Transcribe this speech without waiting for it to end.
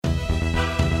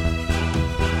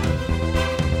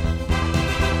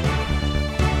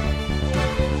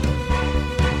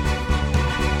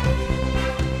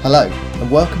Hello,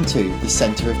 and welcome to The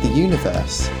Centre of the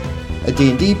Universe, a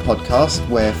D&D podcast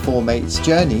where four mates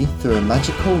journey through a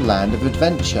magical land of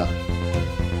adventure.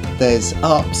 There's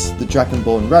Ups, the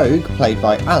Dragonborn rogue, played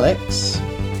by Alex.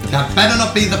 That better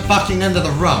not be the fucking end of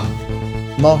the run.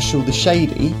 Marshall the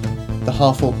Shady, the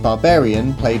half-orc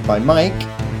barbarian, played by Mike.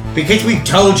 Because we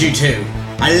told you to.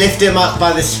 I lift him up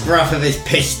by the scruff of his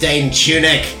piss-stained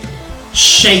tunic,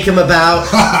 shake him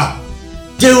about,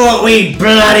 do what we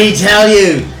bloody tell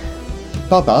you.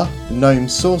 Bubba, the gnome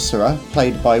sorcerer,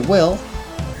 played by Will.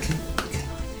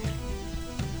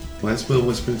 Where's Will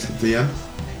whispering to the DM?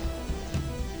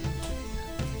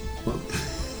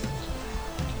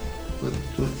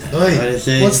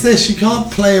 Oi, what's this? You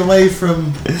can't play away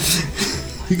from...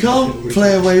 You can't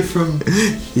play away from...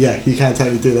 Yeah, you can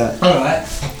totally do that. Alright,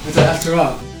 was that after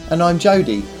up? And I'm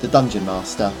Jody, the dungeon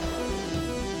master.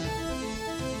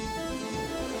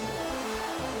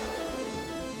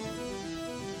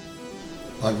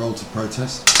 I rolled to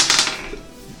protest.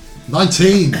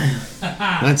 19!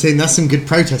 19, that's some good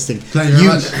protesting. Thank you very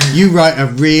much. You write a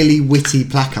really witty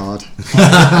placard.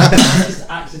 I just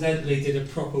accidentally did a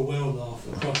proper Will laugh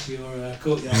across your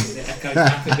courtyard and it echoed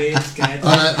back a bit scared.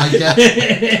 I get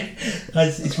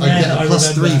a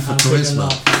plus 3 for charisma.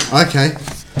 Okay.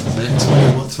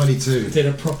 So 22. Did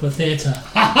a proper theatre.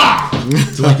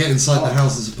 Do I get inside the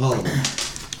Houses of Parliament?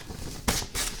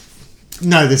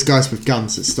 No, there's guys with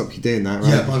guns that stop you doing that, right?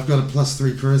 Yeah, but I've got a plus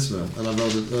 3 charisma, and I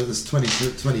rolled it's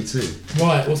 22.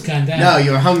 Right, what's going down? No,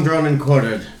 you're hung, drawn and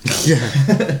quartered.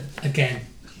 Yeah. Again,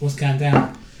 what's going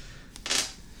down?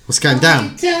 What's going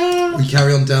down? We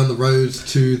carry on down the road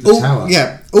to the tower.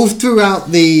 Yeah, all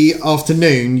throughout the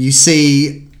afternoon, you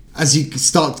see, as you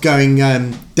start going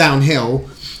downhill,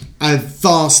 a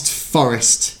vast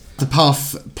forest. The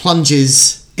path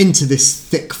plunges into this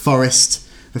thick forest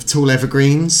of tall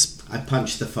evergreens. I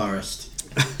punched the forest.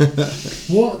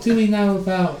 What do we know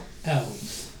about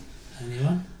elves?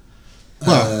 Anyone?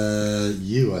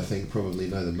 You, I think, probably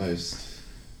know the most.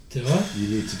 Do I? You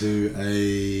need to do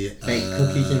a... Bake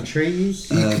cookies and trees.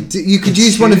 You could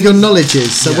use one of your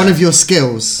knowledges, so Yeah. one of your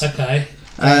skills. Okay.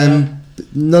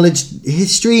 Knowledge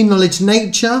history, knowledge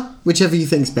nature, whichever you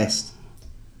think's best.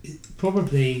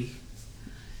 Probably,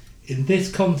 in this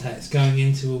context, going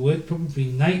into a wood, probably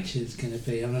nature's going to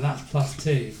be, I mean, that's plus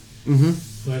 2.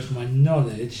 Mm-hmm. Whereas my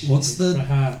knowledge What's is the-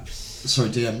 perhaps... Sorry,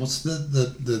 DM, what's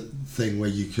the thing where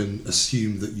you can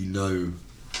assume that you know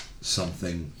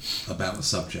something about the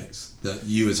subject that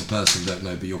you as a person don't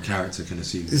know, but your character can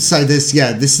assume? So this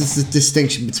is the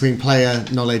distinction between player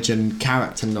knowledge and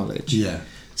character knowledge. Yeah.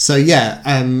 So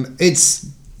it's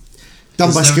done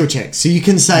Is by there- skill checks. So you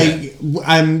can say,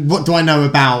 what do I know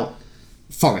about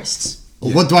forests? Or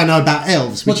Yeah. what do I know about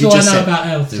elves? What Which do you I just know said. about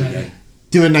elves, There we Tony? go.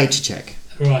 Do a nature check.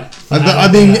 Right. But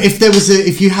I mean,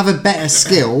 if you have a better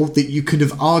skill that you could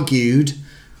have argued,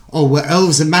 oh, well,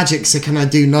 elves and magic, so can I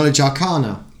do knowledge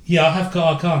arcana? Yeah, I have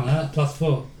got Arcana, plus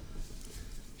 4.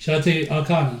 Shall I do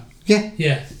Arcana? Yeah,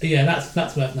 Yeah,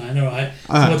 that's worth knowing, alright.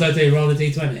 So Alright. what do I do, roll a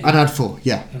d20? I'd add 4,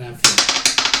 yeah. And add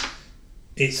 4.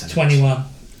 It's 21.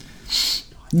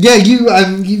 Yeah,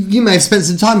 you may have spent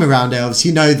some time around elves.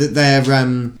 You know that they're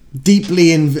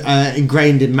deeply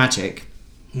ingrained in magic.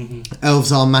 Mm-hmm.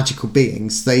 Elves are magical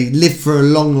beings. They live for a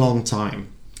long, long time.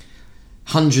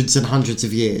 Hundreds and hundreds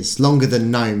of years. Longer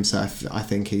than gnomes, I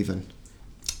think, even.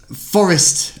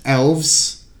 Forest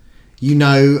elves, you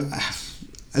know,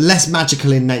 less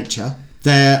magical in nature.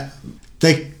 They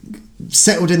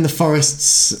settled in the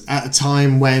forests at a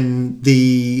time when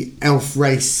the elf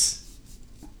race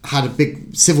had a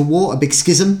big civil war, a big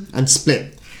schism, and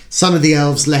split. Some of the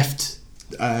elves left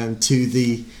to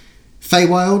the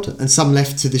Feywild, and some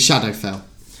left to the Shadowfell.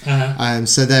 Uh-huh.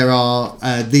 So there are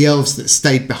the elves that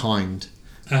stayed behind.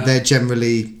 Uh-huh. They're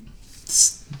generally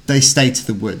they stay to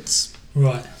the woods.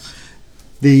 Right.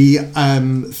 The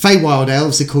Feywild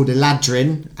elves are called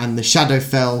Eladrin, and the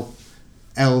Shadowfell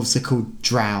elves are called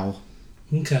Drow.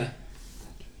 Okay.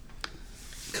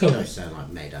 Cool. Those sound like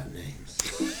made up names.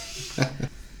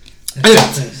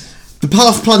 The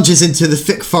path plunges into the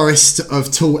thick forest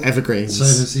of tall evergreens. So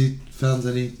has he found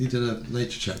any... He did a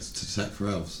nature check to check for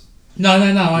elves? No,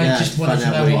 I just wanted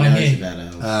to know what I knew. And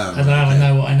now I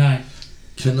know what I know.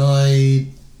 Can I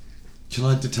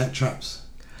detect traps?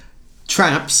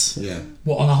 Traps Yeah.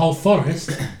 What, on a whole forest?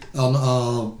 On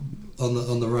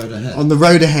the road ahead. on the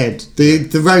road ahead.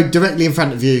 The road directly in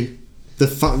front of you. The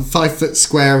 5-foot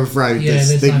square of road Yeah,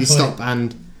 that there's you no stop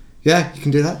and... Yeah, you can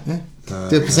do that, yeah.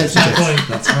 Do a perception At check. that point,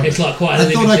 That's right. it's like quite a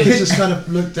I thought I could limited... just kind of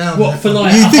look down. What, for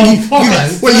like You a think whole you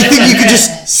forest? could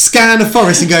just scan a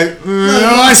forest and go,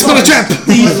 I spot a trap.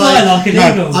 Do you fly like an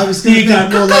No, eagle? I was going Do to you go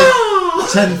go, more like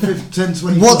 10, 20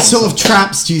 What miles sort of up.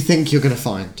 traps do you think you're going to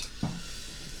find?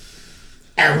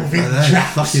 Elven I know,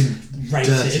 traps. fucking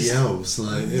Racist. dirty elves.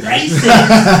 Like,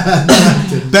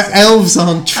 Racist. But elves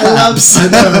aren't traps.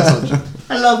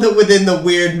 I love that within the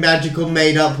weird, magical,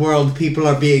 made-up world, people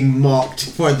are being mocked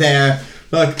for their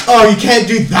like, oh, you can't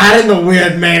do that in the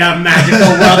weird, made-up, magical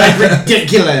world. That's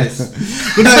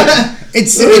ridiculous. You know,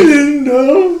 it's.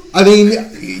 I mean,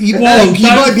 you might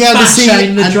be able to see.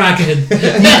 Shame the dragon.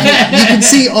 You can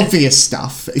see obvious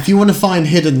stuff. If you want to find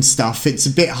hidden stuff, it's a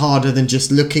bit harder than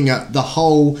just looking at the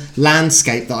whole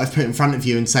landscape that I've put in front of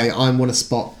you and say, I want to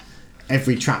spot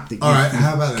every trap that All right,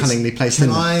 how about this? cunningly placed Can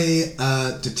in there.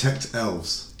 I detect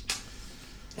elves?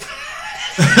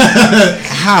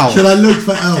 How? Can I look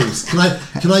for elves? Can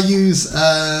I use?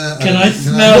 Can I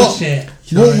smell shit?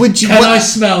 What would you? Can I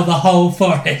smell the whole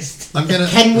forest? I'm gonna.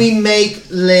 Can we make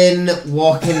Lynn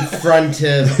walk in front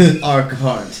of our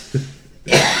cart?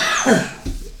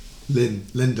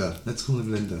 Linda. Let's call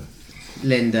him Linda.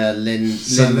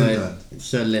 Sir Linda.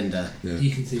 Sir Linda. Yeah.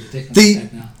 You can see the dick on The- his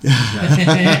head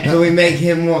now. Can we make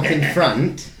him walk in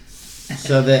front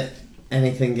so that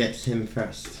anything gets him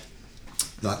first?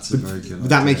 That's a very good. Would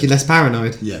that make you less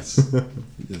paranoid? Yes.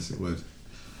 Yes, it would.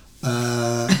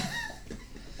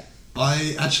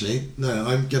 I actually no.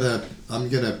 I'm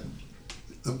gonna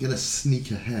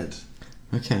sneak ahead.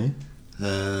 Okay.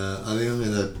 I think I'm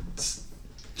gonna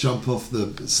jump off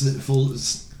the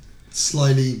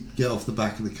slyly get off the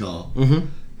back of the car and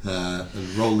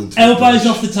roll into the Elbows bush.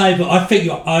 off the table. I think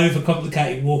you're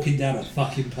overcomplicating walking down a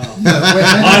fucking path. No, we're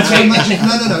I heading think-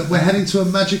 no. We're heading to a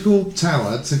magical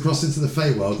tower to cross into the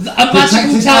Feywild. A magical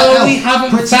Protected tower by we elves. haven't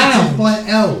Protected found. by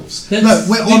elves. That's-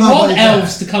 No, we're we on our want way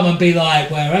elves there. to come and be like,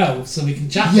 we're elves, so we can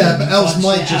chat to Yeah, them but and elves find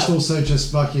might shit just out. also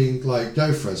just fucking like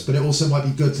go for us, but it also might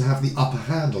be good to have the upper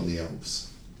hand on the elves.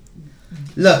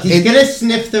 Look, he's gonna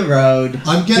sniff the road.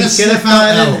 I'm gonna He's sniff gonna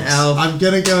out find an elves. elf. I'm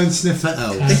gonna go and sniff at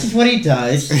elves. This is what he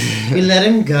does. We let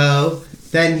him go.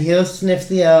 Then he'll sniff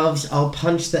the elves. I'll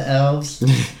punch the elves.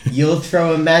 You'll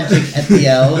throw a magic at the We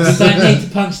elves. don't need to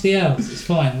punch the elves. It's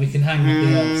fine. We can hang with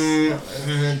the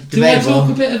elves. Do I talk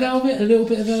a bit of Elven? A little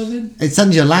bit of Elven? It's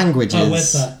under your languages. Oh,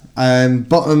 where's that?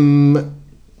 Bottom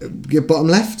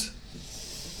left.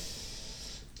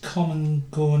 Common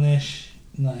Gornish.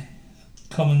 No.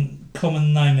 Common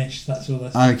Gnomish. That's all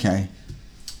that's. Okay.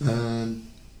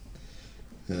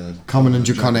 Yeah. Common and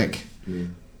Draconic. Yeah.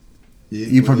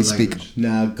 You probably What speak- language?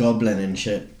 No, goblin and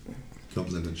shit.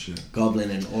 Goblin and shit. Goblin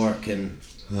and orc and...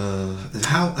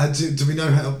 How do we know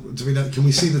how? Do we know? Can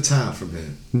we see the tower from here?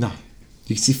 No.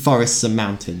 You can see forests and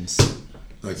mountains.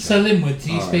 Okay. So Linwood,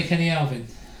 do you Alright. speak any Elven?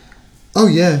 Oh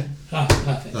yeah. Oh,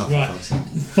 perfect. Oh, for right. fuck's sake.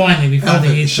 Finally, we finally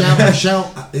Elvish, used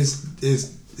shout!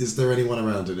 Is there anyone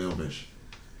around in Elvish?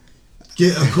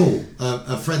 Get a call,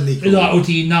 a friendly call. Like, or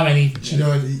do you know any? Do you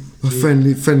know any? A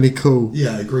friendly call.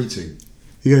 Yeah, a greeting.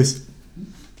 He goes,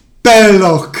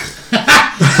 Belloc.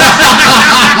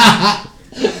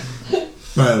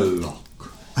 Belloc.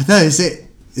 I know. Is it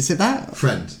that?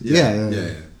 Friend. Yeah.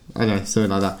 Yeah. I know,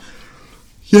 something like that.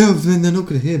 Yeah, but then they're not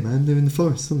going to hear, man. They're in the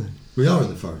forest, aren't they? We are in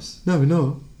the forest. No, we're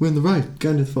not. We're on the road,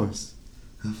 going to the forest.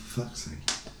 Oh, for fuck's sake.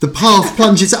 The path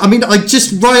plunges. I mean, I've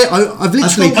literally.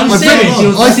 I'm I've serious. read,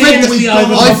 You're I've read seriously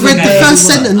I've read the overcomplicating. first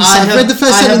sentence. I've read the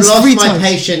first I have sentence lost 3 my times.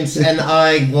 patience and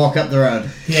I walk up the road.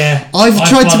 Yeah. I've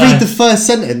tried to follow. read the first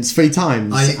sentence 3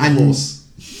 times. I ate the and horse.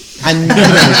 And you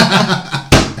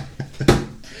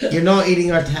know, You're not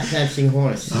eating our tap dancing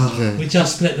horse. We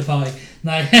just split the party.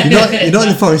 No. you're not in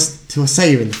the forest till I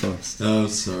say you're in the forest. Oh,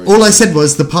 sorry. All I said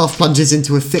was the path plunges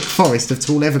into a thick forest of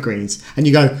tall evergreens, and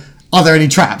you go, "Are there any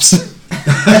traps?"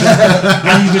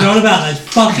 And you've been on about those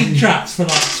fucking traps for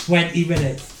like 20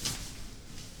 minutes.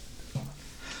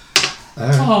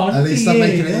 At least I'm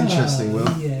making it yeah. interesting, Will.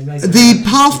 Yeah, make it The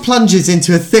path plunges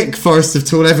into a thick forest of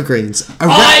tall evergreens.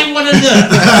 I want to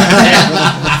look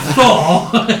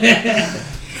for.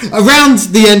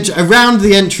 Around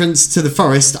the entrance to the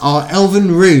forest are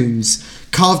elven runes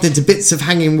carved into bits of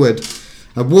hanging wood,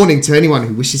 a warning to anyone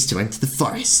who wishes to enter the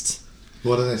forest.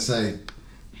 What do they say?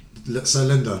 So,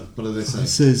 Linda, what do they It say?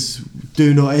 says,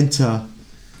 "Do not enter."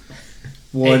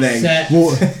 Warning. Except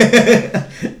Water.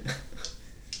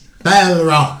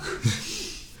 Belrock.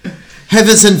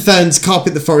 Heathers and ferns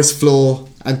carpet the forest floor,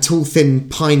 and tall, thin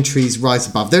pine trees rise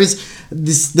above. There is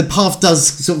this. The path does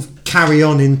sort of carry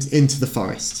on into the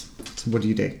forest. So, what do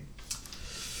you do?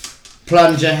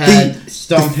 Plunge ahead,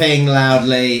 stomping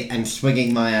loudly and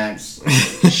swinging my axe,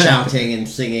 shouting and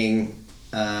singing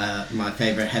my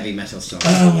favourite heavy metal song.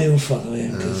 Oh, we will follow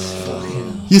him. 'Cause fucking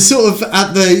hell. You're sort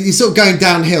of going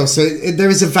downhill. So there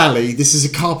is a valley. This is a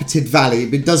carpeted valley,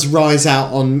 but it does rise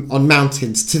out on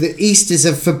mountains. To the east is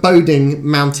a foreboding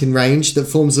mountain range that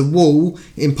forms a wall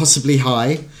impossibly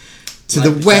high. To Like the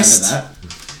sound of west that.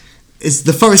 is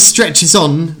the forest stretches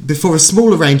on before a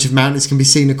smaller range of mountains can be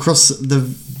seen across the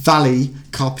valley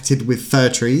carpeted with fir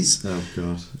trees. Oh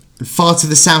god. And far to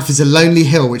the south is a lonely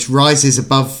hill which rises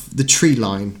above the tree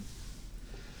line.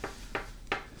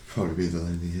 Probably be the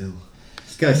Lonely Hill.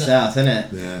 Let's go south,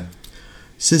 innit? Yeah. It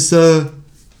says the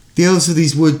elves of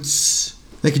these woods,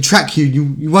 they can track you.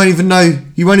 You won't even know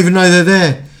they're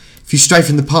there. If you stray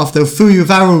from the path, they'll fill you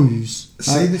with arrows.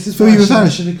 See, this is fill why you with I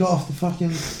arrows. should have got off the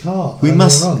fucking cart. We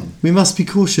earlier must be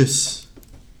cautious.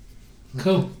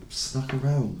 Cool. Snuck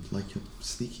around like a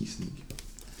sneaky sneak.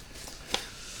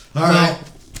 Alright.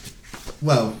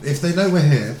 Well, if they know we're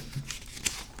here,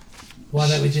 Why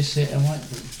don't we just sit and wait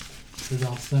for the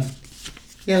last turn?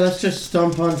 Yeah, let's just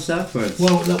stomp on southwards.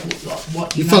 Well, look,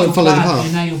 what You you follow know the your plan, path.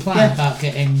 you know your plan Yeah. about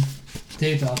getting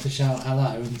Doodah to shout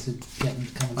hello and to get them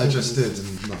to come and I talk just to us. did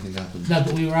and nothing happened. No,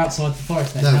 but we were outside the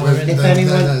forest then. No, now we're in If no,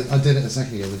 anyone- no, I did it a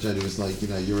second ago when Jodie was like,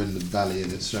 you're in the valley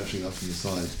and it's stretching up from the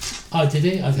side. Oh, did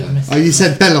he? I didn't Yeah. miss Oh, you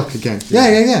said Belloc again.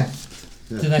 Yeah.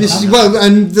 Did they Yes, come? well,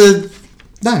 and no.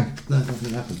 No,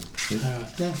 nothing happened. Alright.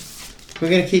 Yeah. We're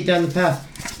going to keep down the path.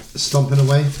 Stomping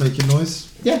away, making noise.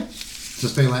 Yeah.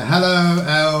 Just being like, hello,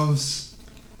 elves.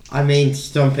 I mean,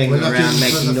 stomping We're looking around for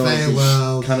making the noise is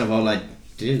Feywild. kind of all I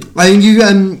do. I mean, you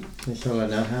That's all I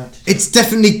know how to. it's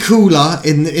definitely cooler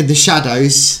in the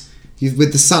shadows.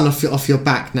 With the sun off your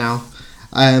back now,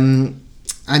 and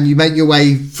you make your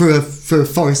way through a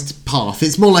forest path.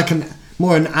 It's more like an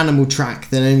animal track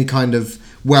than any kind of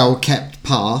well kept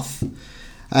path.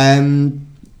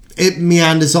 It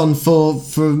meanders on for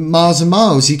miles and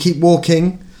miles. You keep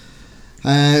walking.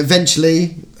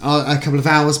 Eventually, a couple of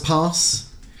hours pass.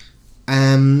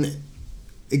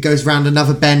 It goes round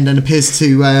another bend and appears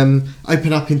to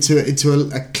open up into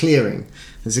a clearing.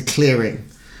 There's a clearing.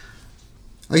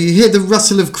 Oh, you hear the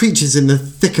rustle of creatures in the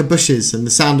thicker bushes, and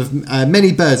the sound of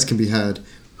many birds can be heard.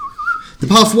 The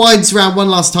path winds round one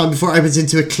last time before it opens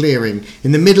into a clearing.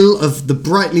 In the middle of the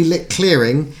brightly lit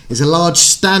clearing is a large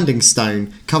standing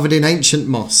stone covered in ancient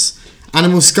moss.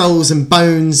 Animal skulls and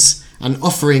bones and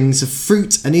offerings of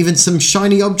fruit and even some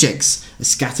shiny objects are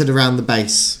scattered around the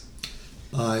base.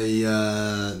 No,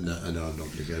 I'm not going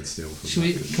to go and steal from Can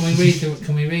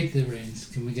we read the runes?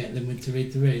 Can we get them to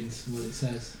read the runes? What it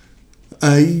says?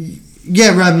 In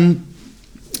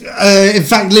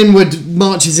fact, Linwood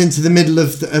marches into the middle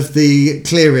of the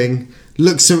clearing,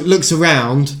 looks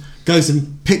around, goes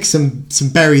and picks some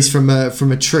berries from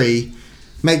a tree,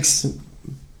 makes a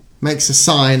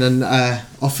sign and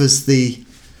offers the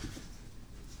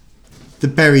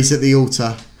berries at the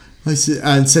altar,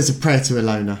 and says a prayer to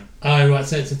Ilona. Oh, right,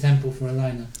 so it's a temple for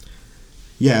Ilona.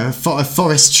 Yeah, a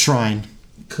forest shrine.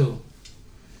 Cool.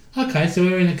 Okay, so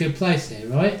we're in a good place here,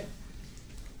 right?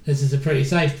 This is a pretty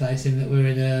safe place in that we're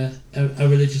in a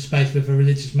religious space with a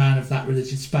religious man of that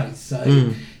religious space.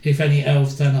 So if any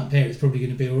elves turn up here, it's probably going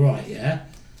to be alright, yeah?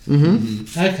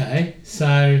 Mm-hmm. Okay,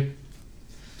 so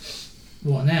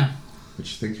what now? What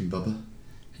you thinking, Bubba?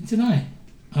 I don't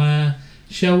know.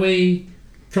 Shall we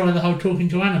try the whole talking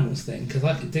to animals thing? Because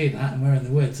I could do that and we're in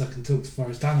the woods, I can talk to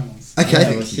forest animals. Okay. Yeah,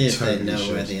 we'll see if they Totally know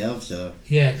should. where the elves are.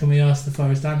 Yeah, can we ask the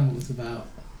forest animals about...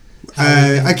 how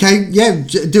we can- Okay, yeah,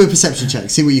 do a perception check.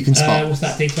 See what you can spot. what's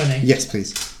that, D20? Yes,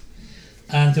 please.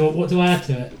 And what do I add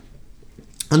to it?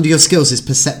 Under your skills is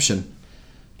perception.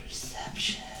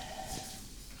 Perception.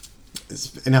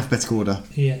 It's in alphabetical order.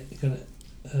 Yeah, you got it.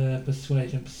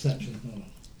 Persuasion, perception. Oh.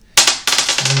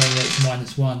 And then it's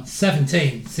 -1.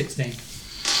 17, 16.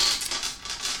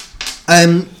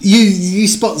 You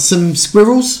spot some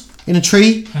squirrels in a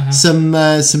tree, Uh-huh. some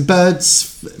birds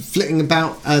flitting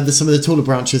about some of the taller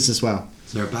branches as well.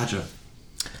 Is there a badger?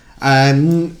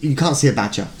 You can't see a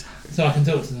badger. So I can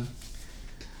talk to them.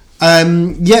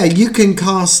 Yeah, you can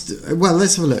cast. Well,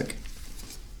 let's have a look.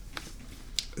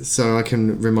 So I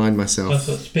can remind So I've myself.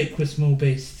 got speak with small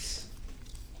beasts.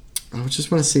 I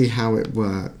just want to see how it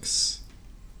works.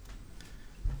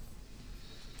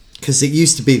 Because it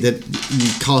used to be that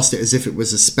you cast it as if it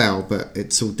was a spell, but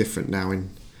it's all different now in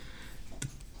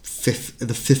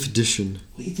the fifth edition.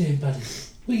 What are you doing, buddy?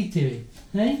 What are you doing?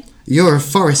 Hey? You're a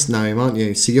forest gnome, aren't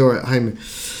you? So you're at home.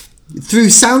 Through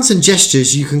sounds and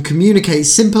gestures, you can communicate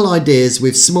simple ideas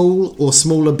with small or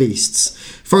smaller beasts.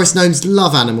 Forest gnomes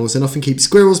love animals and often keep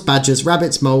squirrels, badgers,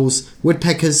 rabbits, moles,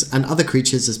 woodpeckers, and other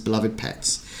creatures as beloved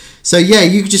pets. So yeah,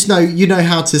 you know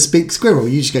how to speak squirrel.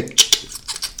 You just go.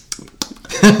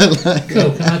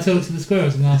 Cool. Can I talk to the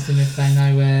squirrels and ask them if they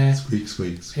know where? Squeak,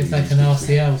 squeak, squeak. If they can ask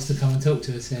the elves to come and talk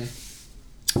to us here.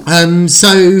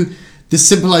 So the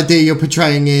simple idea you're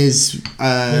portraying is We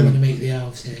want to meet the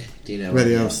elves here Do you know Where where the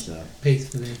the elves- elves are?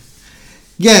 peacefully.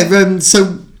 yeah.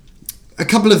 So a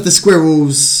couple of the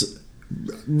squirrels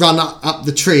run up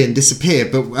the tree and disappear,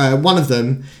 but one of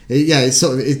them,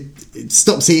 it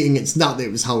stops eating its nut that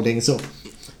it was holding, and sort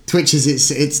of twitches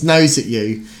its nose at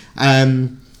you.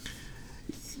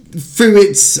 Through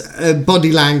its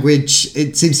body language,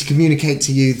 it seems to communicate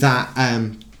to you that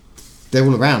they're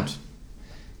all around.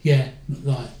 Yeah,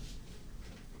 right.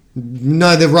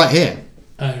 No, they're right here.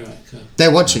 Oh, right, cool.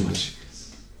 They're watching you.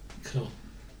 Cool.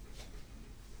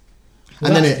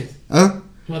 And then that's it. good. Oh,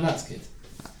 Well, that's good.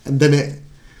 and then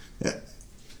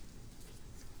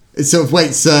it sort of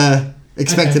waits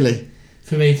expectantly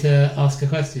For me to ask a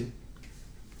question.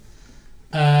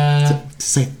 to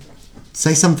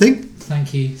say something.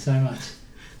 Thank you so much.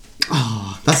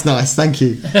 Oh, that's nice. Thank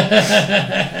you.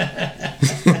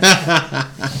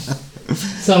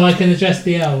 So I can address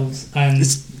the elves and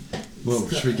Well,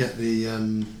 should we get the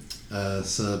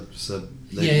Sir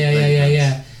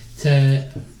yeah, to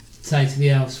say to the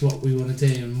elves what we want to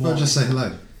do and Well, what, just say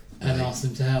hello. and ask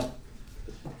them to help.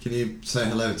 Can you say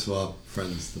hello to our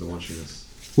friends that are watching us?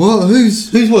 What?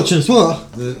 Who's watching us?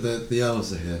 What? The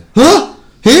elves are here. Huh?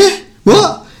 Here?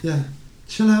 What? Yeah,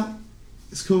 chill out.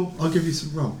 It's cool. I'll give you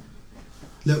some rum.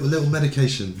 Little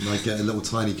medication. And I get a little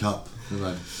tiny cup and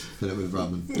I fill it with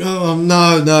rum. And Oh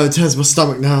no! It turns my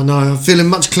stomach now. No, I'm feeling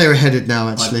much clearer headed now.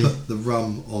 Actually, I put the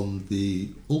rum on the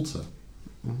altar.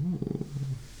 And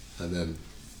then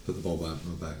put the bowl out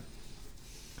in my bag.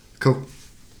 cool.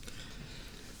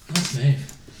 Nice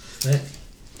move. Sick.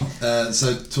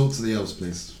 So talk to the elves,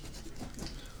 please.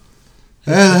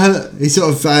 Hello. He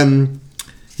sort of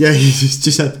he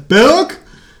just said Belloc,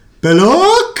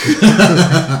 Belloc,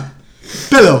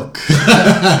 Belloc.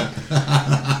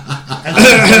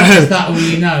 Is that all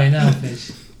you know in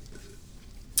Elfish?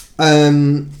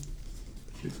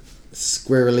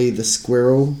 Squirrely the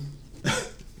squirrel.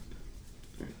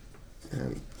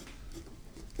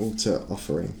 Altar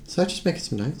offering. So just making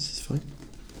some notes. It's fine.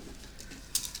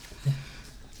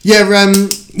 Yeah.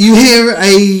 You hear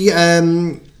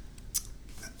a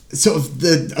sort of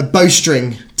a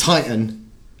bowstring tighten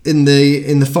in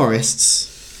the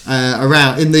forests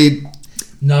around in the.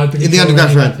 Nobody In the draw underground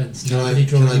any front. weapons. Can Nobody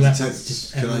draw any detect- weapons.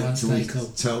 Just everyone stay cool.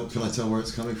 Can I tell where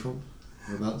it's coming from?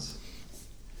 Whereabouts?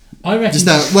 I reckon. Just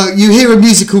now, well, you hear a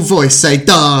musical voice say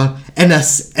 "Da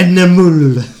enas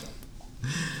enemul."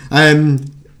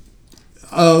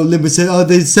 Limber said, "Oh,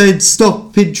 they said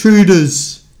stop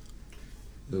intruders."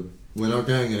 We're not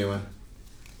going anywhere.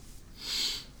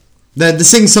 The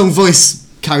sing-song voice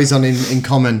carries on in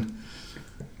common.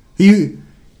 You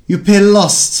appear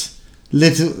lost,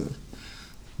 little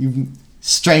you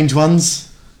strange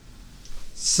ones.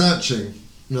 Searching,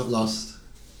 not lost.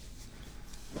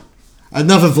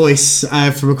 Another voice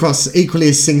from across, equally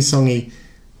as sing-songy.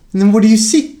 And then what do you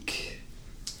seek?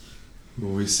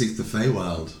 Well, we seek the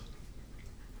Feywild.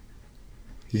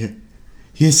 Yeah.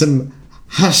 Hear some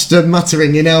hushed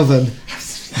muttering in Elven.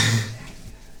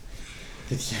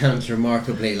 It sounds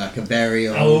remarkably like a very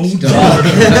old Old dog.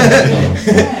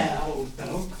 Yeah, old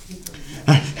dog.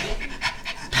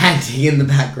 Panting in the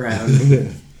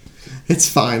background. It's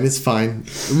fine.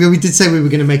 We did say we were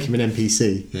going to make him an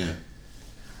NPC. Yeah.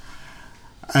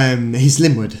 He's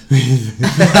Linwood.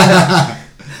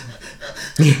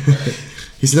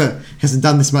 Hasn't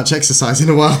done this much exercise in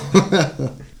a while.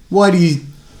 Why do you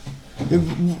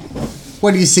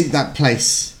seek that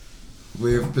place?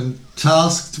 We have been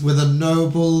tasked with a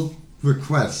noble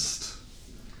request.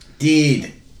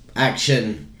 Deed.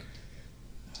 Action.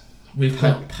 We've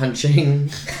got Punching.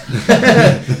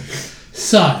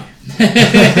 so.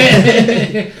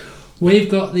 We've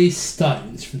got these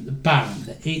stones from the Baron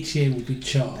that each year will be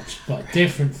charged by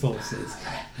different forces,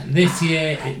 and this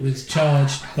year it was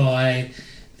charged by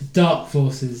the dark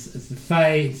forces as the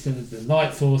Fae instead of the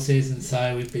light forces, and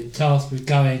so we've been tasked with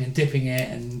going and dipping it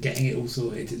and getting it all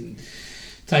sorted and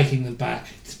taking them back.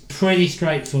 It's pretty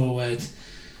straightforward.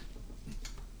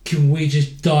 Can we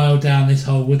just dial down this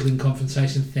whole woodland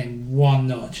confrontation thing one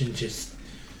notch and just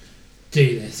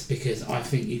do this, because I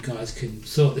think you guys can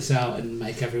sort this out and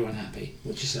make everyone happy.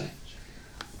 What do you say?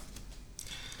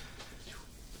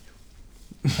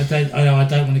 I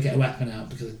don't want to get a weapon out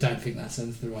because I don't think that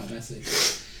sends the right message.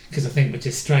 Because I think we're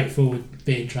just straightforward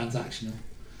being transactional.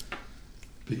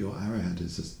 But your arrowhead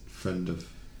is a friend of...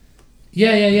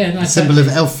 Yeah. No, A symbol of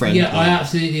elf friend. Yeah, I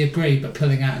absolutely agree. But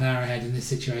pulling out an arrowhead in this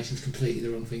situation is completely the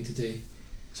wrong thing to do.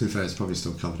 To be fair, it's probably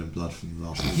still covered in blood from the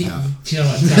last Do encounter. you know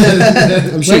what I'm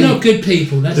saying? I'm sure We're not good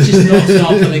people. Let's just not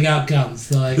start pulling out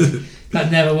guns. Like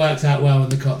that never works out well in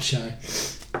the cop show.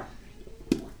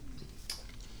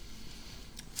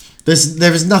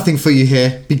 there is nothing for you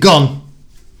here. Be gone.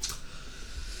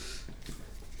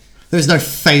 There is no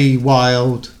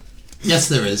Feywild. Yes,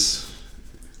 there is.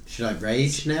 Should I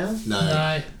rage now? No.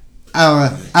 No.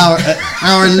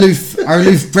 Our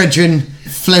aloof brethren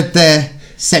fled there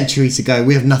centuries ago.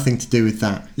 We have nothing to do with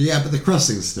that. Yeah, but the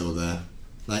crossing's still there.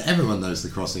 Like, everyone knows the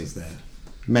crossing's there.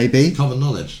 Maybe. Common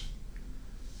knowledge.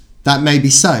 That may be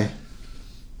so.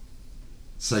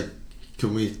 So,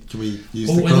 can we use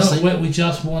Well, the crossing? we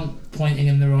just want pointing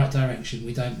in the right direction.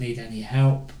 We don't need any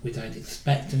help. We don't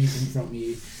expect anything from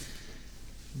you.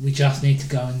 We just need to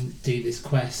go and do this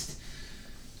quest.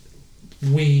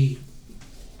 We,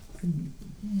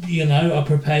 are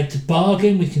prepared to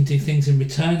bargain. We can do things in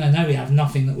return. I know we have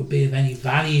nothing that would be of any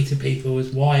value to people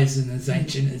as wise and as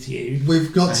ancient as you.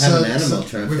 We've got I have an animal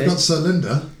trophy. We've got Sir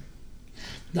Linda.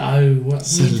 No, what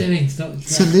are you doing? Stop.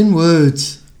 Sir Linwood.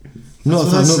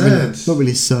 what I said. Not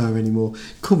really sir anymore.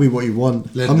 Call me what you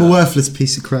want. Linda. I'm a worthless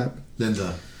piece of crap.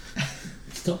 Linda.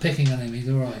 Stop picking on him. He's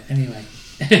all right. Anyway.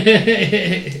 I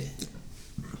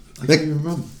can't even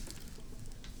run.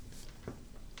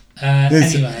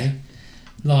 Anyway,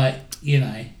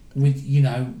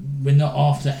 we're not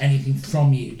after anything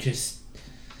from you. Just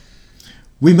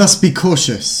We must be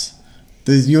cautious.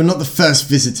 You're not the first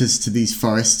visitors to these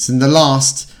forests, and the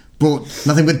last brought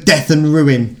nothing but death and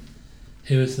ruin.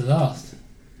 who was the last?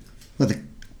 Well,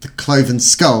 the cloven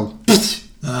skull.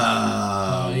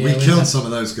 Oh, yeah, we we killed had- some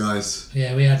of those guys.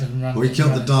 Yeah, we had them run. We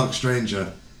killed the run. Dark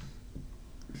Stranger.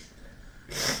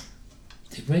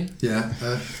 Did we? Yeah,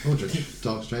 Aldrich,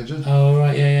 Dark Stranger. Oh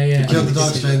right, yeah. We killed the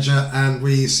Dark Stranger, and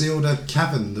we sealed a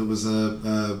cavern that was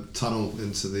a tunnel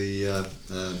into the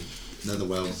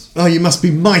Netherwells. Oh, you must be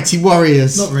mighty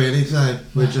warriors. Not really, no.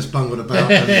 We just bungled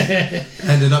about and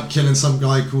ended up killing some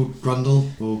guy called Grundle,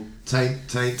 or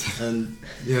Taint, and,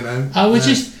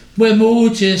 We're more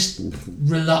just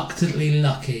reluctantly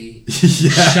lucky.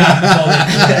 Yeah.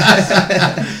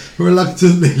 Shambolic.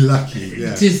 Reluctantly lucky,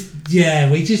 yeah.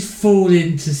 We just fall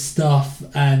into stuff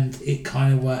and it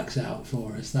kind of works out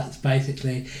for us. That's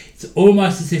basically, it's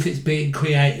almost as if it's being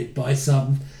created by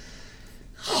some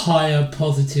higher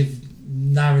positive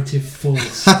narrative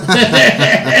force.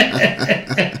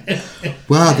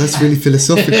 Wow, that's really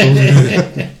philosophical.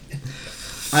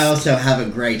 I also have a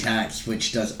great axe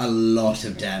which does a lot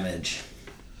of damage.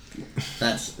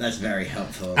 That's very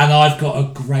helpful. And I've got a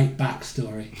great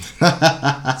backstory.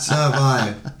 So have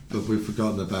I, but we've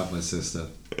forgotten about my sister.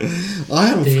 I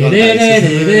haven't forgotten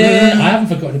that. I haven't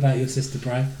forgotten about your sister,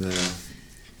 bro. Yeah.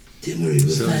 Didn't worry, we're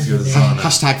So fans it's good of as it. Zana.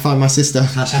 Hashtag find my sister.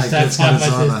 Hashtag find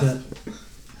my sister.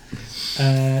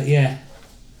 Yeah.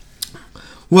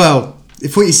 Well,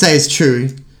 if what you say is true,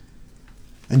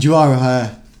 and you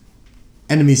are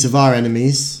enemies of our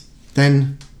enemies,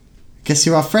 then I guess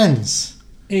you're our friends.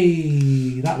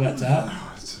 Hey, that worked out.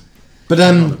 But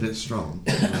Not a bit strong.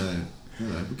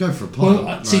 We'll go for a pile.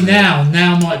 Well, see,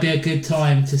 now might be a good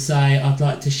time to say I'd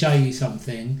like to show you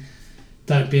something.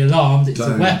 Don't be alarmed, it's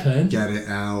Don't a weapon. Get it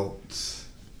out.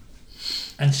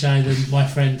 And show them my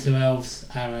friend to elves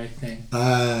arrow thing.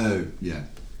 Oh, yeah.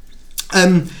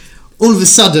 all of a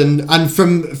sudden, and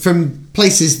from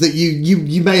places that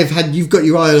you may have had, you've got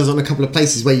your eyes on a couple of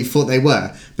places where you thought they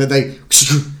were, but they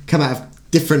come out of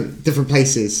different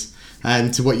places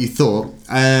to what you thought.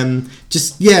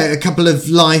 A couple of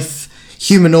life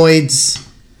humanoids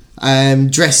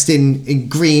dressed in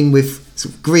green with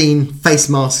sort of green face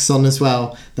masks on as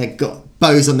well. They've got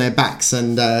bows on their backs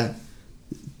and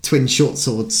twin short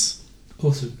swords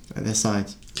Awesome. at their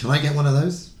side. Can I get one of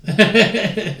those?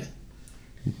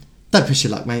 Don't push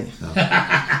your luck, mate.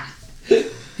 Yeah,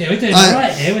 we're doing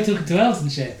alright here. We're talking to elves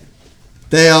and shit.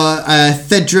 They are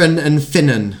Thedron and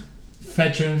Finnan.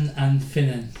 Fedron and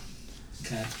Finnan.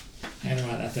 Okay. I'm going to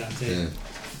write that down too. Yeah.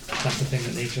 That's the thing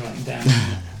that needs writing down.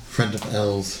 Friend of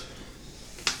elves.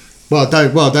 Well,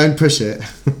 don't push it.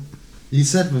 You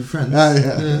said we're friends.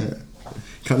 Yeah.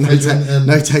 Got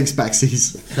no takes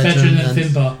backsies. Fedron and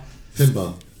Finbar.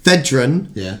 Finbar. Thedron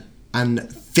Yeah. and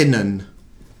Finnan.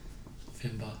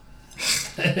 Finbar.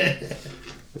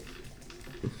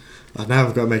 Oh, now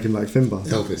I've got to make him like Finbar.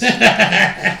 Elvis.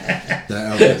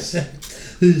 They're Elvis.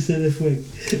 Who said F wing?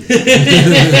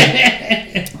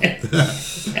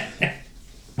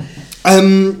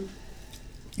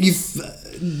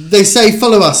 They say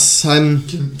follow us. Can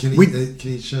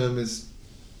he show him his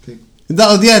thing?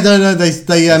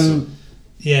 They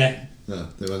Yeah. No,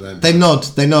 they weren't there. They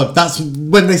nod. That's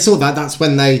when they saw that. That's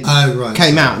when they Oh, right.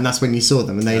 came out, and that's when you saw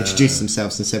them, and they introduced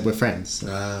themselves and said, "We're friends."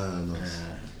 Ah, nice.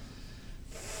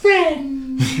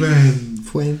 Friends.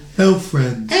 Friends. Elf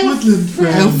friends. Elf Woodland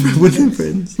friends. Woodland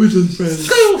friends. Woodland friends.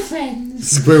 Squirrel friends.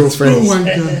 Squirrel friends.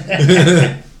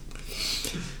 Wanker.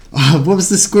 What was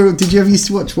the squirrel? Did you ever used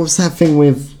to watch? What was that thing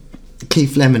with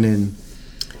Keith Lemon in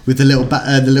with the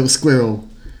little squirrel?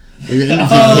 I know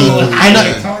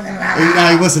you're talking about. No,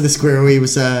 he wasn't a squirrel. He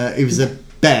was a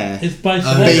bear. It's both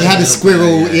But he selected. had a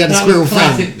squirrel. He had a That squirrel was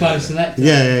classic friend. both selected.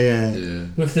 Yeah. Yeah.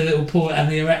 With the little paw and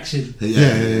the erection.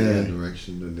 Yeah.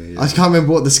 Direction, didn't he? I can't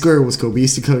remember what the squirrel was called. We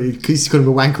used to call him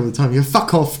a wanker all the time. You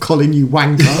fuck off, Colin, you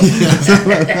wanker.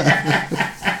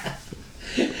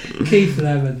 Keith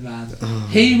Lemon, man.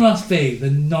 He must be the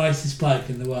nicest bloke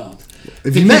in the world.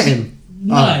 Have you met him?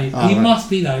 No, he right. must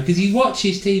be though, because you watch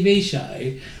his TV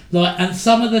show, and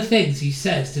some of the things he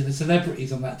says to the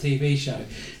celebrities on that TV show,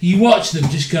 you watch them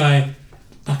just going,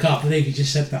 I can't believe he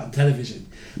just said that on television.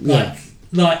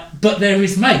 But they're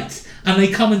his mates, and they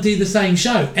come and do the same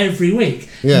show every week,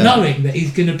 knowing that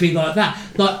he's going to be like that.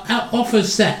 Like off of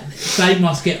set, they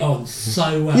must get on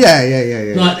so well. Yeah.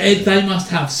 They must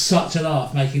have such a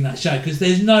laugh making that show, because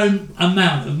there's no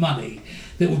amount of money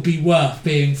that would be worth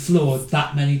being floored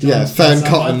that many times. Yeah, Fern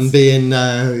Cotton being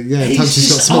He's Touchy's got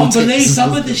just small unbelievable. tits.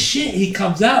 Some of the shit he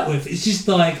comes out with, it's just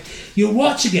like you're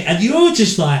watching it and you're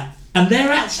just like, and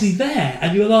they're actually there,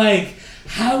 and you're like,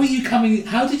 how are you coming?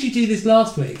 How did you do this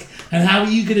last week? And how are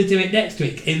you going to do it next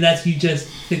week? Unless you just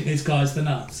think this guy's the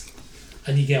nuts,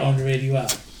 and you get on really well.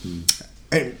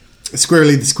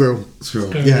 Squirrely the squirrel.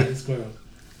 Squirrel. The squirrel.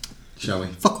 Shall we?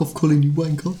 Fuck off, Colin, you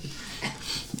wanker.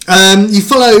 You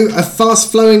follow a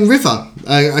fast-flowing river,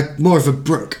 more of a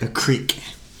brook, a creek,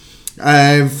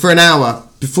 for an hour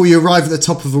before you arrive at the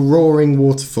top of a roaring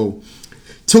waterfall.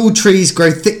 Tall trees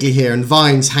grow thickly here and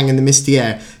vines hang in the misty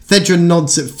air. Thedra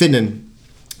nods at Finnan,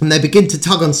 and they begin to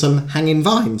tug on some hanging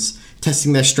vines,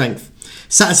 testing their strength.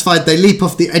 Satisfied, they leap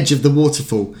off the edge of the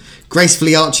waterfall,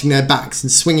 gracefully arching their backs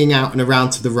and swinging out and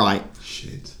around to the right.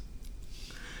 Shit.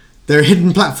 There are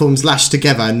hidden platforms lashed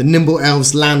together, and the nimble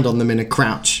elves land on them in a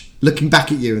crouch, looking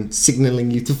back at you and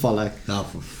signalling you to follow. Oh,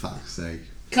 for fuck's sake.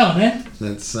 Come on then.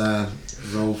 Let's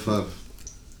roll for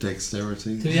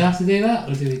dexterity. Do we have to do that,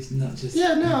 or do we not just?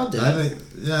 Yeah, no, I'll do it. I think,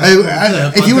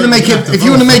 If you want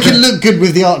to make it look good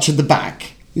with the arch at the back.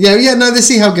 No, let's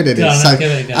see how good it Go is. on, So, let's give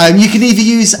it a go. you can either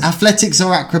use athletics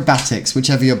or acrobatics,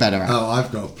 whichever you're better at. Oh, I've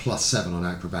got a +7 on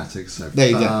acrobatics, so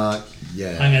There you go. I'm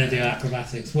yeah. going to do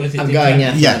acrobatics. What is it? I'm do going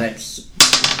Ken? athletics.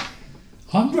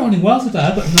 I'm rolling well today.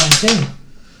 I've got 19.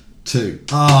 2.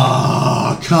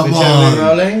 Oh, come Which are we on.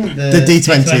 rolling? The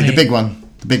D20, D20. the big one,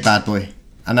 the big bad boy,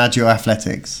 and add your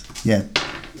athletics. Yeah.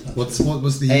 What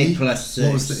was the 8 E? plus 6.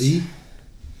 What was the E?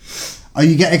 Oh,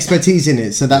 you get expertise in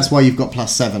it, so that's why you've got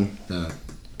 +7. No.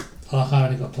 I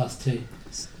only got +2.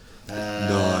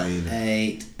 9.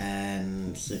 8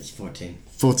 and 6, 14.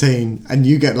 14, and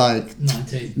you get like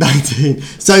 19. 19.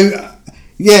 So,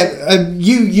 you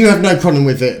have no problem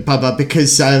with it, Bubba,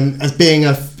 because as being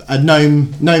a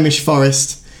gnomish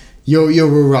forest, you're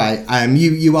all right.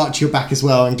 You arch your back as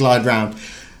well and glide round.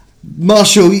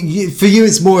 Marshall, for you,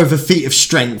 it's more of a feat of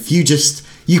strength. You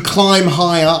climb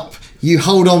high up, you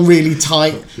hold on really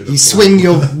tight, you swing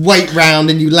your weight round,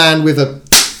 and you land with a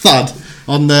thud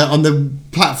on the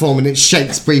platform, and it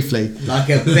shakes briefly. Like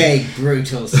a big,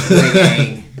 brutal,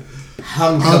 swinging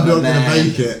hunk I'm of not a man.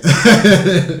 going to make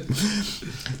it.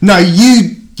 No,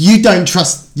 you don't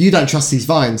trust these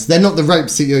vines. They're not the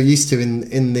ropes that you're used to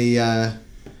in the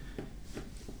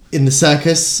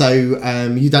circus. So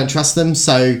you don't trust them.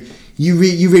 So you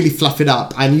really fluff it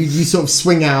up, and you sort of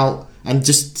swing out and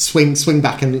just swing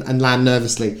back and land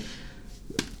nervously.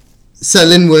 Sir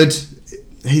Linwood,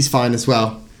 he's fine as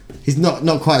well. He's not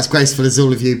quite as graceful as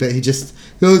all of you, but he just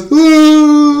goes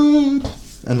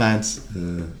and lands.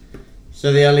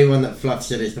 So the only one that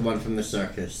fluffs it is the one from the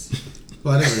circus.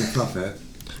 Well, I didn't really fluff it.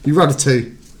 You rolled a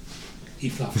 2. He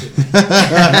fluffed it. Do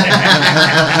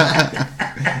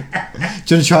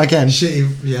you want to try again? Shitty,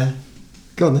 yeah.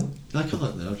 Go on then. I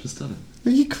can't though, I've just done it.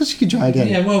 Well, of course you can try again.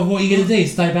 Yeah, well, what are you going to do?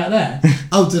 Stay back there?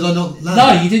 Oh, did I not land?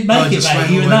 No, you didn't Oh, I make it, just mate.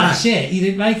 swam You all were the way that back. shit. You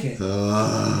didn't make it.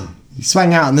 You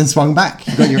swung out and then swung back.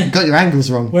 You got your angles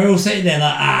wrong. We're all sitting there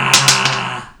like,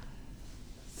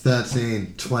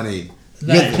 13, 20.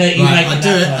 No, you Right, make I do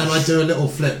it that and much. I do a little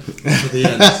flip at the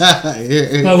end.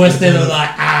 But we're still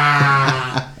like,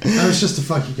 That was just to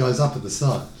fuck you guys up at the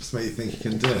start. Just make you think you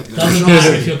can do it. You know? Doesn't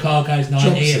matter if your car goes 90,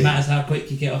 Chopsy. it matters how quick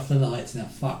you get off the lights. Now,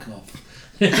 fuck off.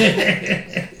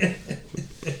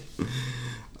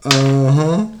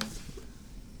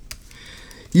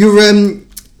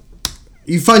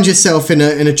 You find yourself in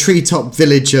a treetop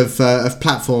village of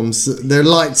platforms. There are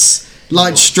lights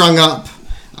strung up,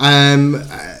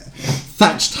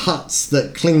 thatched huts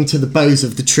that cling to the boughs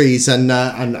of the trees,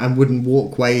 and wooden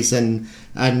walkways and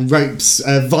ropes,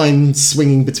 vines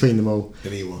swinging between them all.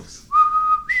 And Ewoks.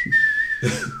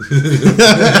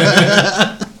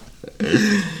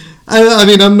 I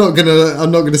mean, I'm not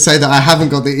gonna say that I haven't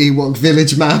got the Ewok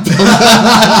village map.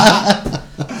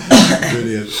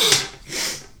 Brilliant.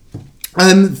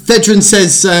 Thedrin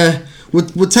says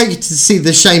we'll take you to see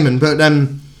the shaman, but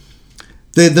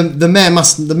the mayor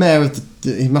must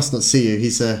he must not see you.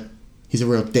 He's a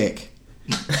real dick.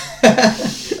 I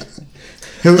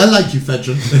like you,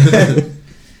 Fedrin.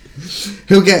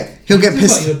 He'll get You've got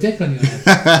pissed. your dick on your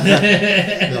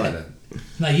head. No, I don't.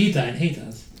 No, you don't. He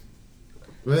does.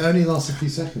 Well, it only lasts a few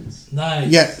seconds. No.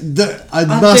 Yeah, I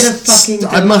been a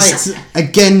fucking must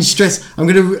again stress. I'm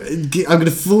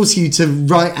gonna force you to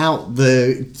write out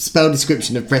the spell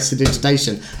description of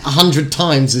prestidigitation 100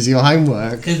 times as your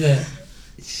homework. Is it?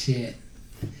 Shit.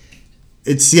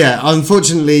 It's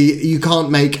unfortunately you can't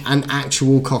make an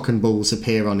actual cock and balls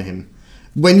appear on him.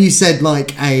 When you said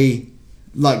like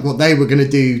what they were going to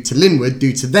do to Linwood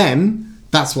do to them,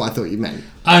 that's what I thought you meant.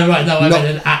 Oh right, no, I Not-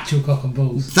 meant an actual cock and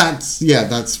balls. That's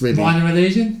really. Minor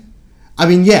illusion. I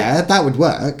mean, yeah, that would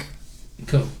work,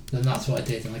 Cool. Then that's what I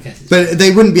did, and I guess it's. but they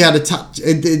wouldn't be able to touch.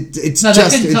 It's No, they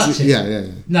just couldn't touch it. Yeah.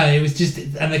 No, it was just,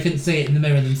 and they couldn't see it in the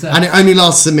mirror themselves. And it only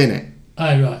lasts a minute.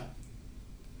 Oh right.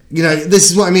 You know,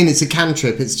 this is what I mean. It's a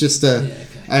cantrip. It's just Yeah.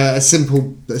 Okay. a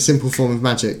simple form of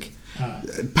magic.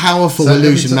 Alright. Powerful So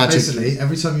illusion magic. Basically,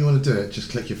 every time you want to do it,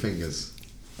 just click your fingers.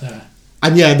 Alright.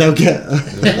 And yeah, they'll get.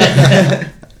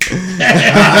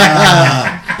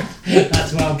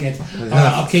 That's well good. Alright,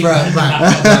 I'll keep Throw that. it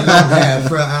back. My long hair,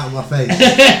 throw it out of my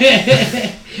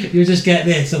face. You'll just get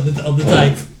this on the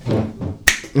tape.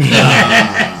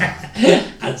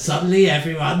 And suddenly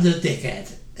everyone's a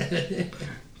dickhead.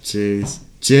 Jeez,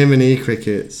 Jiminy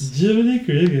crickets. Jiminy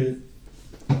cricket.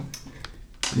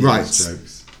 Right.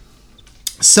 Jokes.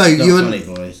 So Not you're. funny,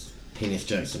 boys. Penis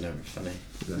jokes are never funny.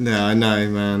 No, I know,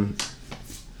 man.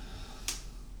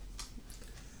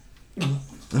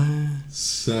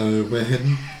 So we're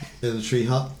hidden in the tree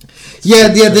hut. Yeah.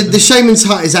 The shaman's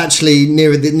hut is actually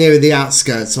nearer the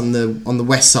outskirts on the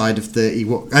west side of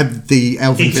the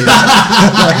Elven village.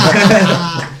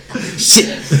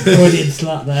 Shit. Freudian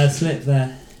slip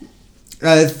there.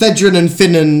 Thedrin and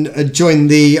Finnan join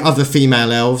the other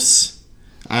female elves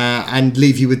and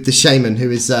leave you with the shaman, who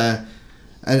is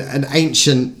an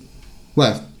ancient.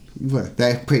 Well,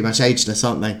 they're pretty much ageless,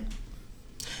 aren't they?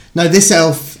 No, this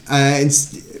elf,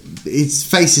 his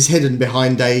face is hidden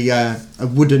behind a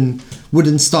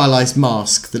wooden stylized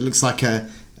mask that looks like a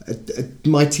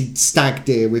mighty stag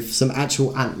deer with some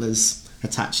actual antlers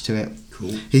attached to it.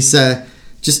 Cool. He's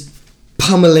just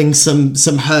pummeling some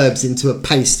herbs into a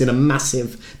paste in a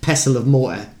massive pestle of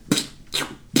mortar.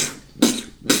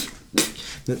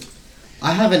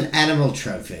 I have an animal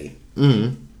trophy.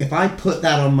 If I put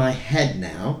that on my head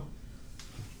now,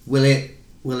 will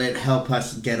it help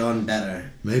us get on better?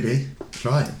 Maybe.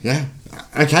 Try it. Yeah.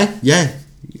 Okay. Yeah.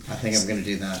 I think I'm going to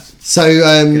do that. So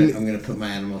I'm going to put my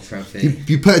animal trophy.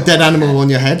 you put a dead animal on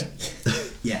your head,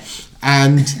 Yeah.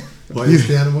 and What is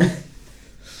the animal?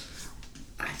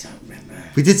 I don't remember.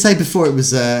 we did say before it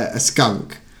was a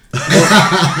skunk.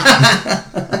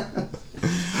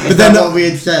 But then- then what we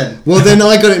had said. Well, then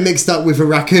I got it mixed up with a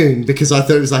raccoon because I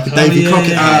thought it was like a Davy yeah, Crockett.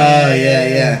 yeah. Oh,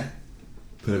 yeah.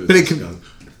 Put it with But it the could- skunk.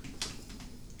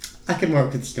 I can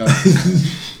work with skunk.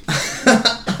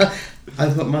 I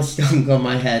put my skunk on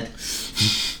my head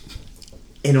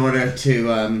in order to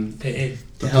help the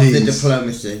Appease.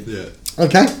 diplomacy. Yeah.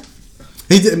 Okay.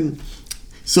 He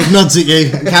sort of nods at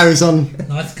you and carries on.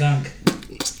 Nice skunk.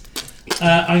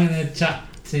 I'm going to chat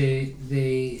to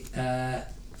the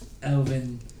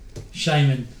elven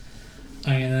shaman.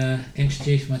 I'm going to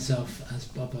introduce myself as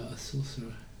Bubba, a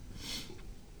sorcerer.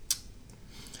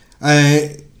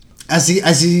 As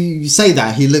you say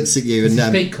that, he looks at you Does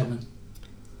and he speak common?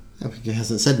 he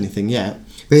hasn't said anything yet.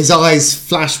 But his eyes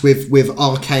flash with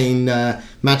arcane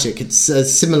magic. It's a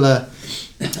similar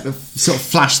sort of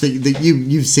flash that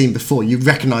you've seen before. You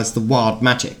recognise the wild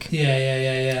magic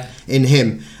Yeah. in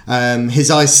him. His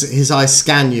eyes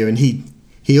scan you, and he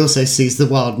also sees the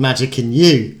wild magic in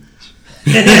you.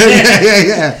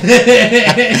 yeah.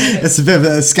 It's a bit of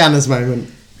a scanner's moment.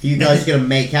 Are you guys going to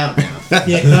make out now?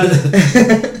 Yeah, kind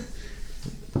of.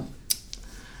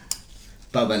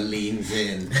 Bubba leans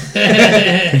in.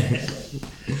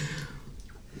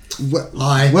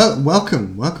 Hi. Well,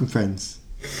 welcome, friends.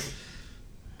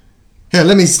 Here,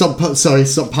 let me stop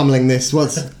pummeling this.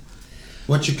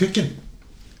 What you cooking?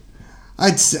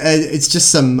 It's just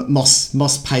some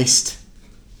moss paste.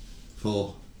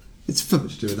 For It's for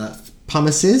what you do with that?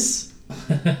 pumices.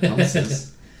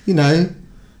 Promises. You know.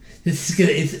 This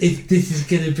is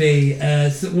gonna be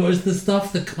what was the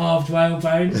stuff? The carved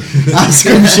whalebone.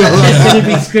 Scrimshaw. It's gonna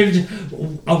be scrimshaw.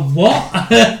 A what?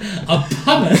 A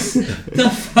pumice? The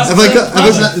fuck? Have I got-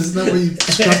 have I- Isn't that what you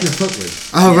scrub your foot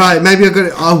with? Oh right, maybe I've got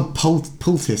it. Oh,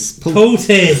 poultice.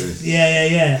 Poultice.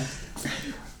 Yeah.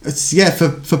 It's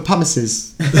for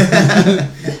pumices.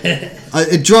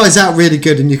 It dries out really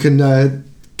good, and you can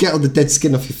get all the dead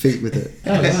skin off your feet with it.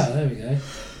 Oh wow, there we go.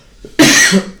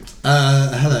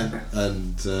 Hello,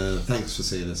 and thanks for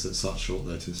seeing us at such short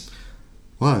notice.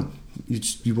 Wow,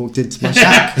 you walked into my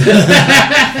shack.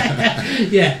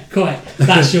 Yeah, quite.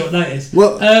 That's short notice.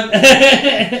 What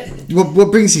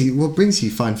brings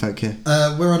you fine folk here?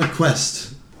 We're on a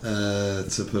quest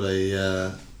to put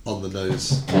a on the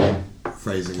nose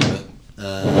phrasing of it,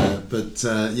 but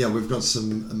we've got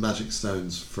some magic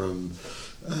stones from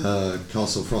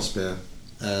Castle Frostbeard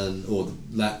or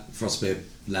Frostbeard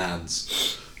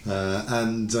lands.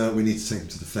 And we need to take them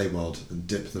to the Feywild and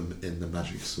dip them in the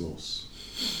magic source.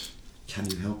 Can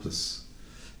you help us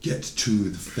get to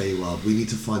the Feywild? We need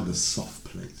to find the soft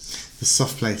place. The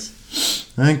soft place.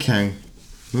 Okay.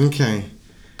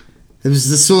 It was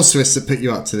the sorceress that put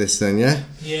you up to this then, yeah?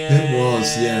 Yeah. It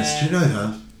was, yes. Do you know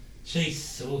her? She's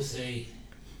saucy.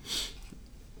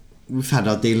 We've had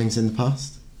our dealings in the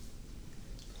past.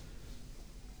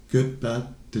 Good, bad?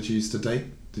 Did you used to date?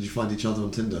 Did you find each other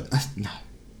on Tinder? No.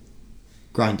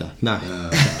 Grinder, no.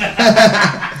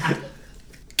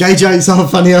 Gay jokes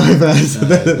aren't funny either.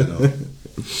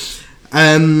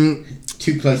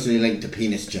 Too closely linked to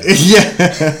penis jokes.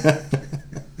 Yeah.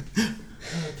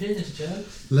 Penis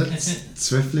jokes. Let's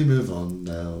swiftly move on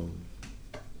now.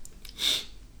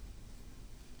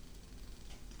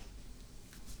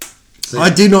 So, I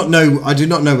do not know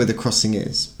where the crossing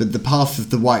is, but the path of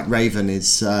the White Raven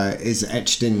is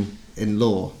etched in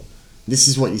lore. This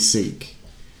is what you seek.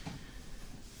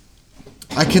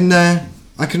 I can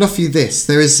offer you this.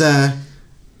 There is a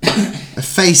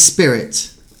fey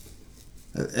spirit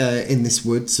in this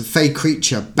woods, a fey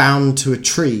creature bound to a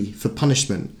tree for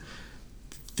punishment.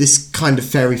 This kind of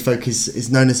fairy folk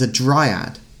is known as a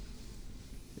dryad.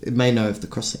 It may know of the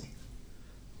crossing.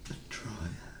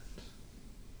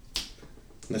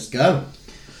 Let's go.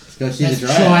 Let's go see Let's the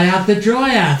try dryad. out the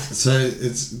dryad. So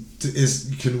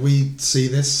can we see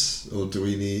this, or do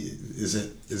we need? Is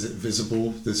it visible?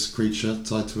 This creature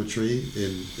tied to a tree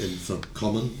in for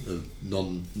common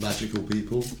non-magical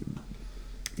people.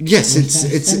 Yes, What's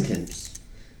that it's sentence?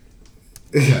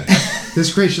 Yeah.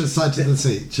 This creature that's tied to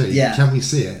the tree. Yeah. Can we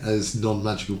see it as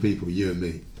non-magical people? You and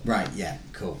me. Right. Yeah.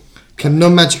 Cool. Can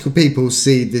non-magical people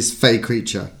see this fey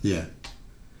creature? Yeah.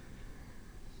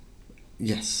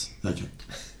 Yes. Okay.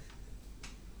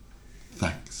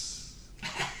 Thanks.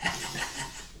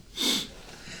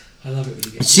 I love it when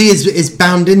you get. She is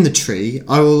bound in the tree.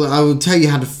 I will tell you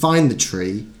how to find the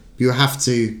tree. You will have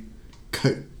to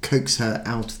coax her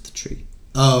out of the tree.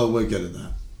 Oh, we're good at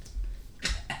that.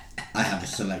 I have a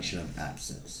selection of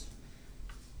absinthe.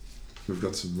 We've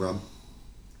got some rum.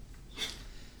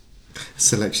 A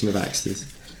selection of axes.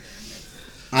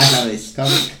 I have a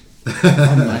skunk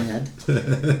on my head.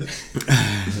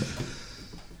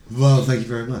 Well, thank you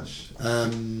very much.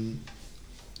 That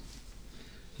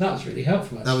was really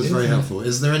helpful. That was actually, very wasn't it? helpful.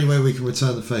 Is there any way we can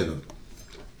return the favour?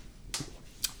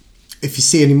 If you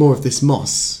see any more of this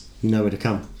moss, you know where to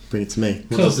come. Bring it to me.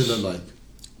 What Cool. does it look like?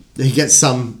 He gets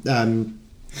some.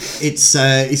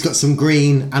 He's got some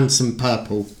green and some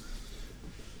purple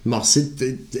moss.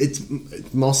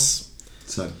 It's moss.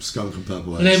 So skunk and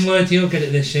purple Well, eggs. then, Word, you're good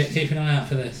at this shit. Keep an eye out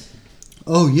for this.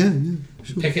 Oh yeah.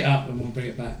 Sure. Pick it up and we'll bring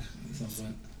it back at some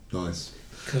point. Nice.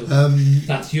 Cool.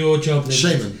 That's your job, Linwood.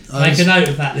 Shaman, Make a note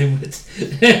of that, Linwood.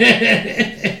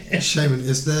 Shaman,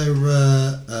 is there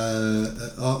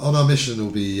on our mission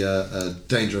will be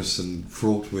dangerous and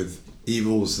fraught with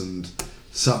evils and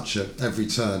such at every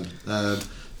turn.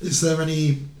 Is there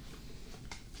any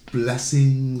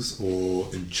blessings or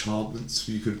enchantments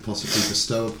you could possibly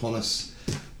bestow upon us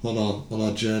on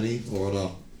our journey, or on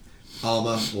our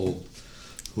armour, or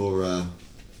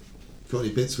got any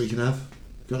bits we can have?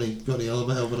 Got any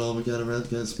armour, elven armour going around,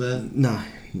 going spare? No.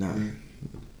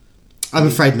 I'm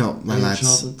afraid not, my Any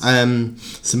lads.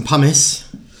 enchantments? Some pumice.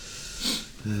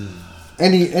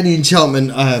 Any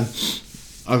enchantment I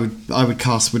would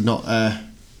cast would not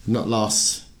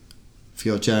last for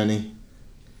your journey.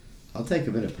 I'll take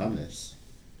a bit of pumice.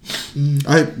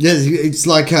 It's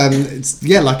like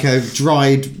like a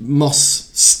dried moss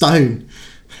stone.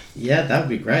 Yeah, that would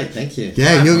be great. Thank you.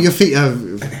 Yeah, your feet are.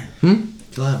 Can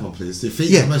I have one, please? Your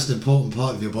feet are the most important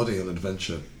part of your body on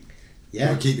adventure. You Yeah.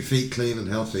 gotta keep your feet clean and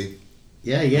healthy.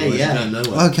 Yeah. Otherwise you go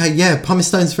nowhere. Okay, yeah, pumice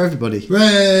stones for everybody.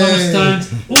 Hooray!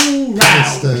 Stones all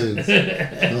round. Stones. I'm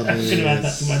going to add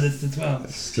that to my list as well.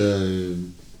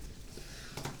 Stone.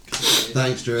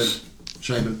 Thanks, Druid.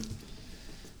 Shaman.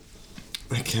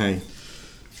 Okay.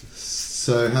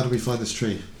 So, how do we find this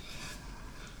tree?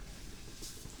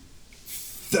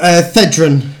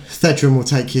 Thedron will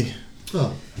take you.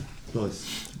 Oh, nice.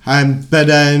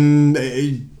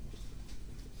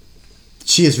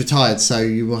 She is retired, so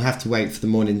you will have to wait for the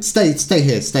morning. Stay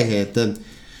here. If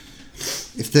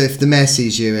the mayor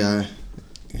sees you,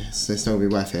 yes, it's not gonna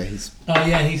be worth it. He's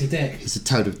He's a dick. a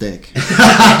total dick.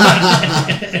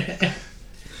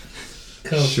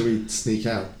 Cool. Should we sneak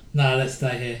out? No, let's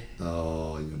stay here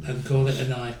Oh, and call it a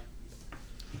night.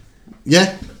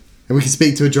 Yeah, and we can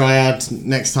speak to a dryad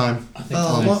next time. I think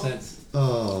that makes sense.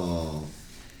 Oh.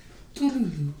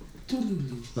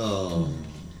 Oh.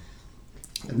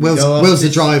 Will's the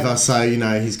driver, so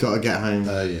he's got to get home.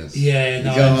 Yes. Yeah,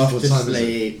 no. Go off What to time is it?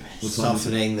 sleep, What time is it?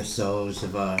 softening the soles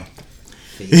of our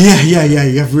feet. Yeah.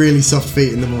 You have really soft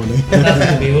feet in the morning.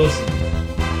 That's going to be awesome.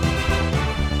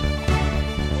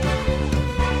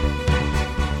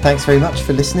 Thanks very much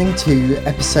for listening to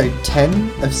episode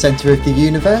 10 of Centre of the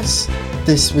Universe.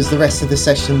 This was the rest of the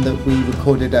session that we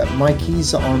recorded at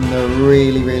Mikey's on the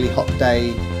really, really hot day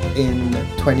in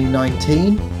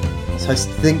 2019. So I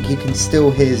think you can still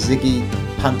hear Ziggy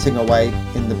panting away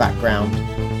in the background.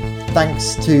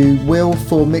 Thanks to Will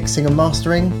for mixing and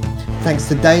mastering. Thanks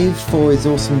to Dave for his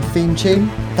awesome theme tune.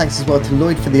 Thanks as well to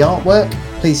Lloyd for the artwork.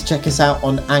 Please check us out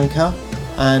on Anchor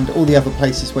and all the other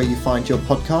places where you find your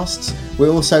podcasts. We're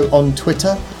also on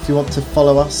Twitter if you want to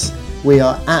follow us. We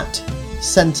are at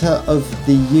Centre of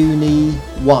the Uni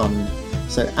 1.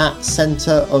 So at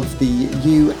Centre of the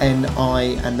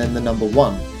UNI and then the number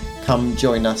 1. Come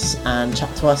join us and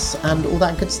chat to us and all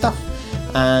that good stuff.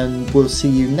 And we'll see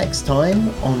you next time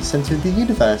on Centre of the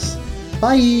Universe.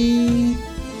 Bye!